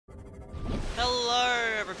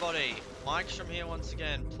Mikestrem here once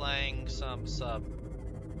again, playing some sub.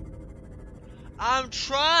 I'm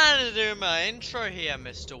trying to do my intro here,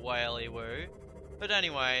 Mr. Whaley Woo. But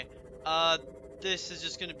anyway, this is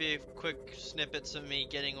just going to be quick snippets of me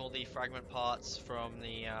getting all the fragment parts from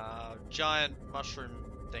the giant mushroom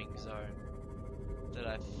thing zone. That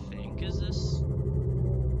I think is this?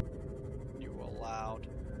 You were loud.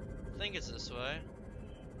 I think it's this way.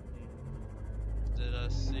 Did I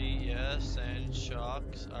see? Yes, and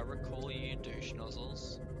sharks. I recall you douche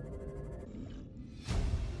nozzles.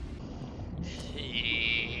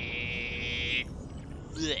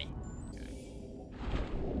 Blech.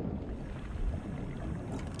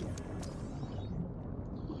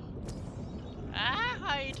 Ah,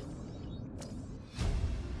 hide.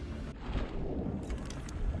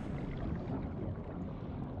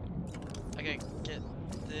 Okay, get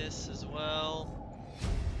this as well.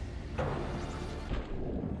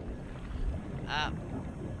 Ah.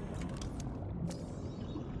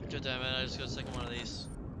 God damn it, I just got a second one of these.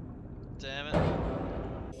 Damn it.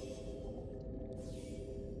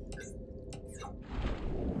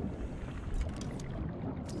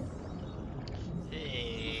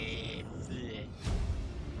 Hey.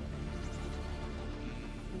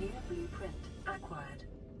 New blueprint acquired.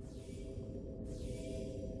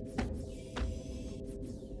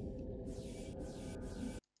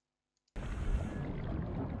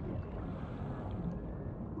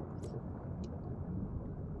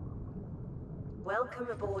 Welcome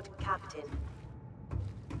aboard, Captain.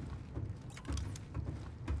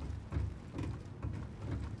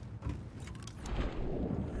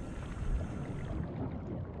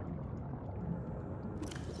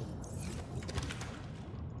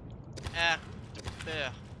 Ah,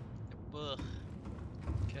 there. Ugh.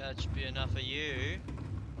 Catch be enough of you.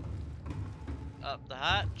 Up the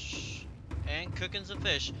hatch. And cooking some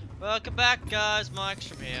fish. Welcome back, guys.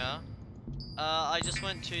 Mikestrem here. I just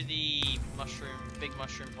went to the big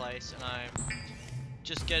mushroom place, and I'm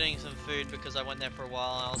just getting some food because I went there for a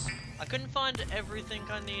while. And I couldn't find everything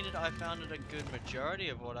I needed. I found a good majority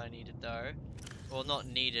of what I needed, though. Well, not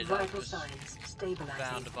needed. I just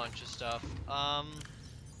found a bunch of stuff.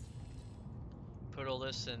 Put all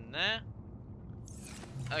this in there.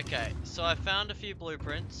 Okay, so I found a few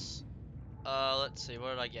blueprints. Let's see,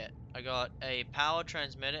 what did I get? I got a power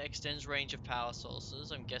transmitter, extends range of power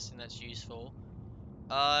sources. I'm guessing that's useful.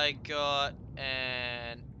 I got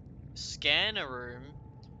an scanner room,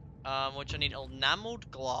 which I need enameled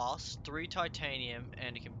glass, 3 titanium,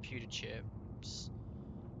 and a computer chips.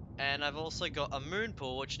 And I've also got a moon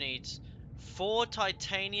pool, which needs 4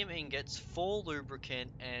 titanium ingots, 4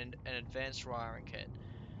 lubricant, and an advanced wiring kit.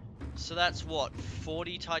 So that's what,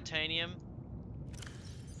 40 titanium?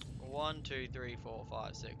 1, 2, 3, 4,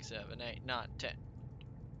 5, 6, 7, 8, 9, 10.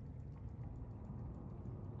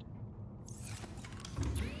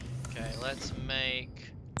 Okay, let's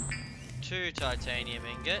make 2 titanium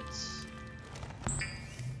ingots.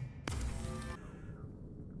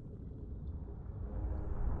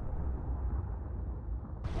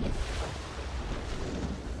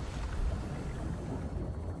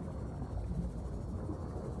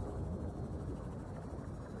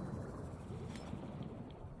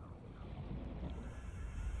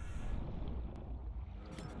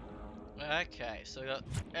 Okay, so we got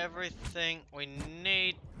everything we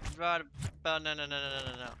need right about. No.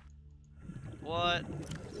 What?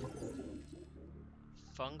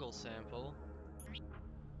 Fungal sample.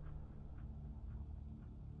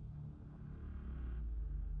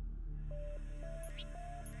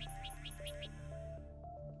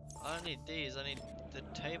 I don't need these, I need the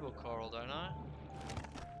table coral, don't I?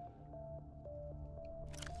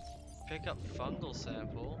 Pick up fungal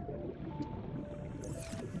sample.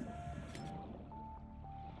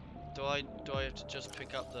 Do I have to just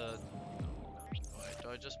pick up the... Wait, do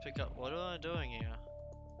I just pick up... What am I doing here?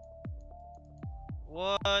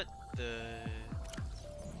 What the...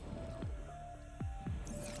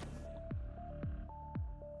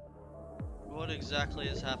 What exactly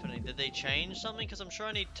is happening? Did they change something? Because I'm sure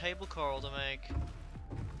I need table coral to make...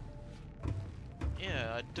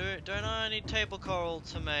 Yeah, I do. Don't I need table coral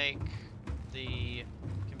to make the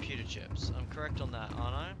computer chips? I'm correct on that,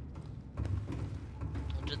 aren't I?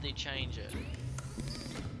 Or did they change it?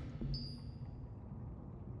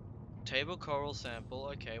 Table coral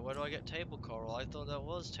sample. Okay, where do I get table coral? I thought that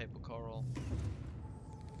was table coral.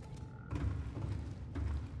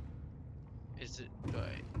 Is it...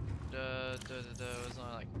 Wait. It's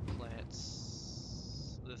not like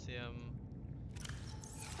plants. Lithium.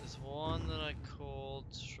 There's one that I called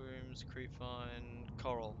shrooms, creepvine,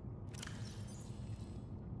 coral.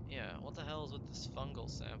 Yeah, what the hell is with this fungal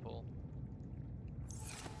sample?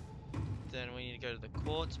 Then we need to go to the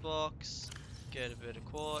quartz box, get a bit of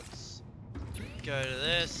quartz, go to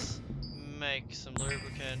this, make some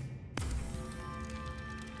lubricant,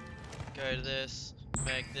 go to this,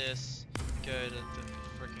 make this, go to the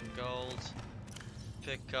freaking gold,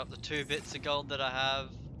 pick up the 2 bits of gold that I have,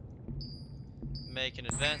 make an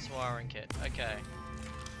advanced wiring kit. Okay.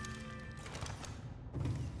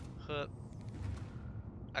 Hup.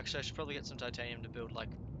 Actually, I should probably get some titanium to build like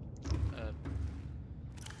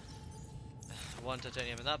 1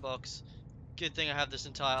 titanium in that box. Good thing I have this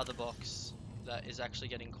entire other box that is actually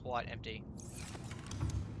getting quite empty.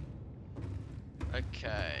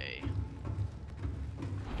 Okay.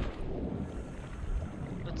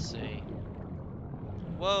 Let's see.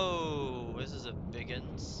 Whoa, this is a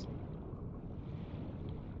biggins.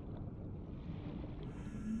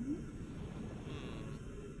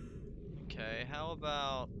 Okay, how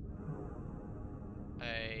about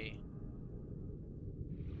a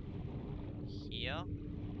here?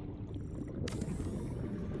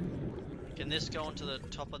 Can this go onto the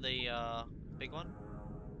top of the big one?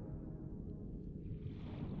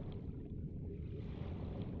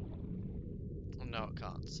 No, it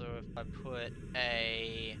can't. So if I put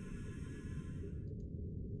a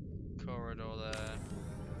corridor there,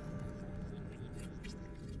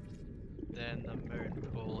 then the moon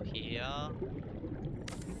pool here.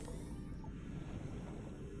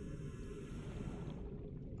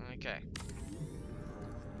 Okay.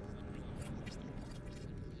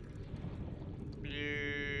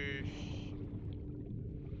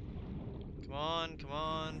 Come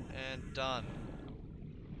on, and done.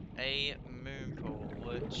 A moon pool,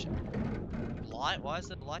 which... Light? Why is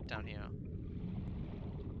there light down here?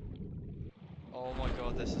 Oh my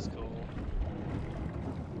god, this is cool.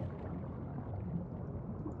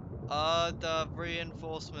 The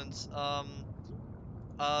reinforcements,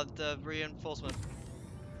 the reinforcement.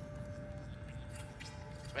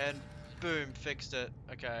 And boom, fixed it.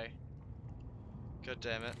 Okay. God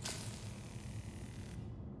damn it.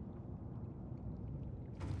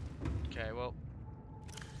 Okay, well,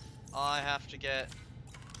 I have to get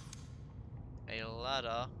a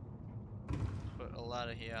ladder. Put a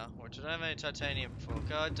ladder here, which I don't have any titanium for.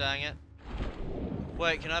 God dang it.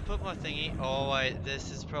 Wait, can I put my thingy? Oh wait,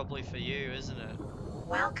 this is probably for you, isn't it?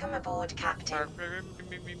 Welcome aboard, Captain.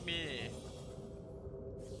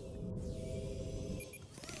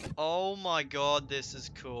 Oh my god, this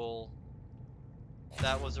is cool.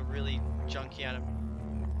 That was a really junky item.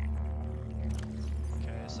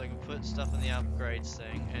 Okay, so I can put stuff in the upgrades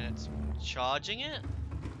thing, and it's charging it?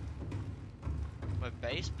 My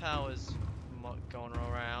base power's going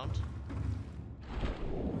around.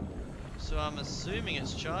 So I'm assuming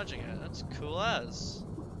it's charging it. That's cool as.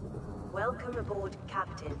 Welcome aboard,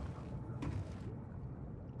 Captain.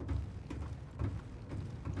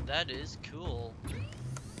 That is cool.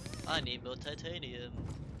 I need more titanium.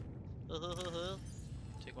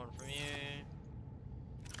 Take one from you.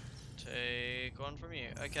 Take one from you.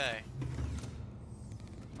 Okay.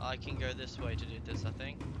 I can go this way to do this, I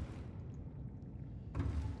think.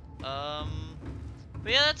 But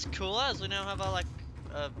yeah, that's cool as we now have our like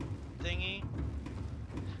thingy.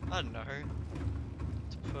 I don't know.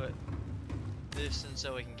 To put this in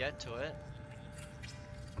so we can get to it.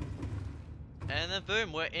 And then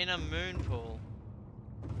boom, we're in a moon pool.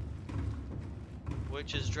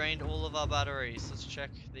 Which has drained all of our batteries. Let's check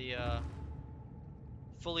the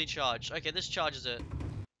fully charged. Okay, this charges it.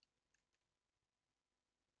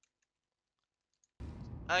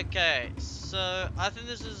 Okay, so I think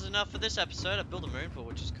this is enough for this episode. I built a moon pool,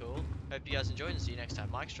 which is cool. Hope you guys enjoyed and see you next time.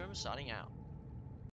 Mikestrem signing out.